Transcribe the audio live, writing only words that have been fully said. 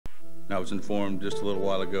I was informed just a little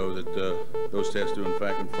while ago that those tests do in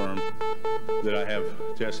fact confirm that I have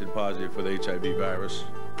tested positive for the HIV virus.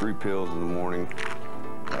 3 pills in the morning,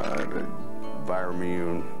 the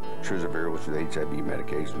Viramune, Trizavir, which is HIV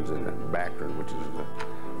medications, and then Bactrin, which is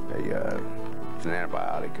it's an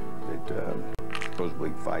antibiotic that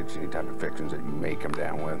supposedly fights any type of infections that you may come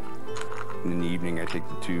down with. And in the evening, I take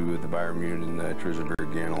the 2 of the Viramune and the Trizavir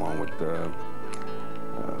again, along with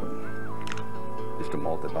just a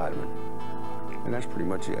multivitamin. And that's pretty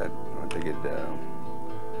much it. I take it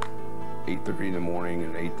 8:30 in the morning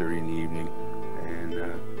and 8:30 in the evening, and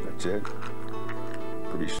that's it.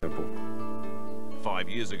 Pretty simple. 5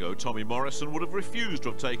 years ago, Tommy Morrison would have refused to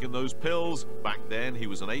have taken those pills. Back then, he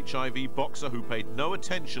was an HIV boxer who paid no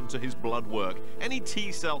attention to his blood work. Any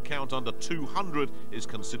T-cell count under 200 is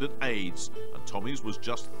considered AIDS, and Tommy's was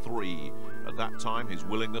just 3. At that time, his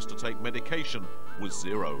willingness to take medication was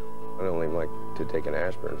 0. I don't even like to take an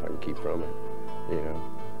aspirin if I can keep from it, you know.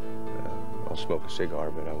 I'll smoke a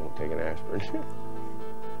cigar, but I won't take an aspirin.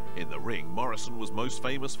 In the ring, Morrison was most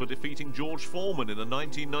famous for defeating George Foreman in a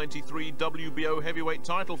 1993 WBO heavyweight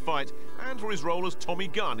title fight and for his role as Tommy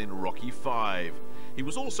Gunn in Rocky V. He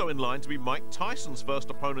was also in line to be Mike Tyson's first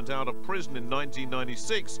opponent out of prison in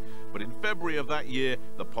 1996, but in February of that year,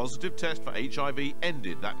 the positive test for HIV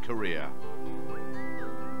ended that career.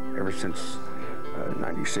 Ever since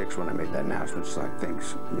 96, when I made that announcement, it's like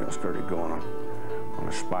things, you know, started going on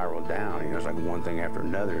a spiral down. You know, it's like one thing after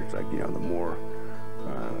another. It's like, you know, the more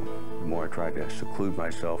I tried to seclude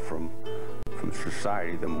myself from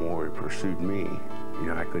society, the more it pursued me. You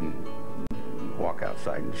know, I couldn't walk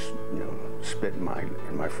outside and, you know, spit in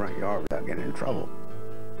my front yard without getting in trouble.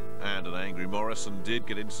 And an angry Morrison did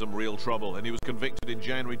get into some real trouble, and he was convicted in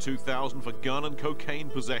January 2000 for gun and cocaine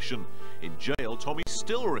possession. In jail, Tommy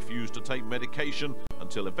still refused to take medication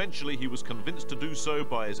until eventually he was convinced to do so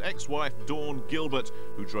by his ex-wife, Dawn Gilbert,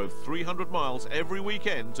 who drove 300 miles every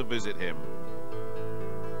weekend to visit him.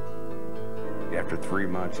 After 3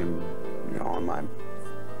 months, him, you know, on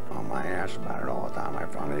my ass about it all the time, I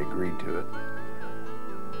finally agreed to it.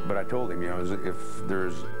 But I told him, you know, if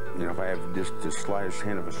there's, you know, if I have just the slightest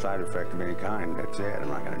hint of a side effect of any kind, that's it. I'm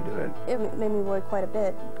not going to do it. It made me worry quite a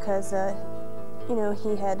bit because, you know,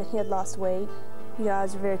 he had lost weight. You know, I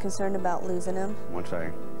was very concerned about losing him. Once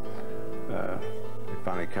I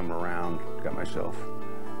finally come around, got myself,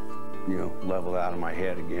 you know, leveled out of my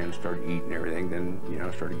head again, started eating everything, then, you know,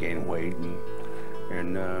 started gaining weight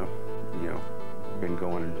and you know, been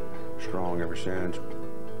going strong ever since.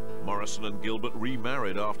 Morrison and Gilbert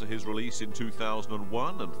remarried after his release in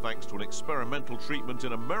 2001, and thanks to an experimental treatment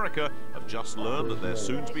in America, have just learned that they're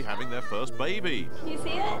soon to be having their first baby. You see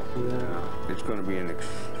it? Yeah, it's going to be an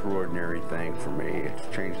extraordinary thing for me.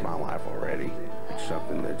 It's changed my life already. It's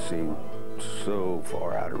something that seemed so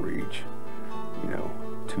far out of reach, you know,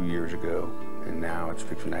 2 years ago, and now it's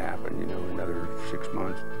fixing to happen, you know, another 6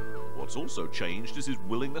 months. What's also changed is his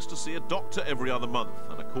willingness to see a doctor every other month,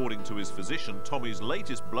 and according to his physician, Tommy's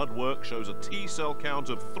latest blood work shows a T-cell count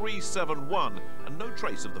of 371 and no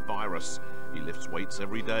trace of the virus. He lifts weights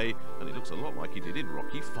every day, and he looks a lot like he did in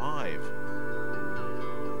Rocky V.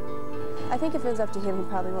 I think if it was up to him, he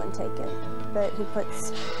probably wouldn't take it, but he puts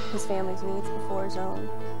his family's needs before his own,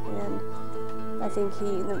 and I think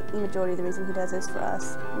the majority of the reason he does this for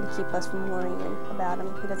us, to keep us from worrying about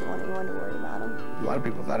him. He doesn't want anyone to worry about him. A lot of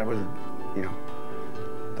people thought I was, you know,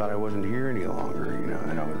 thought I wasn't here any longer, you know,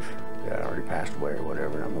 and I'd already passed away or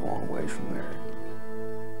whatever, and I'm a long ways from there.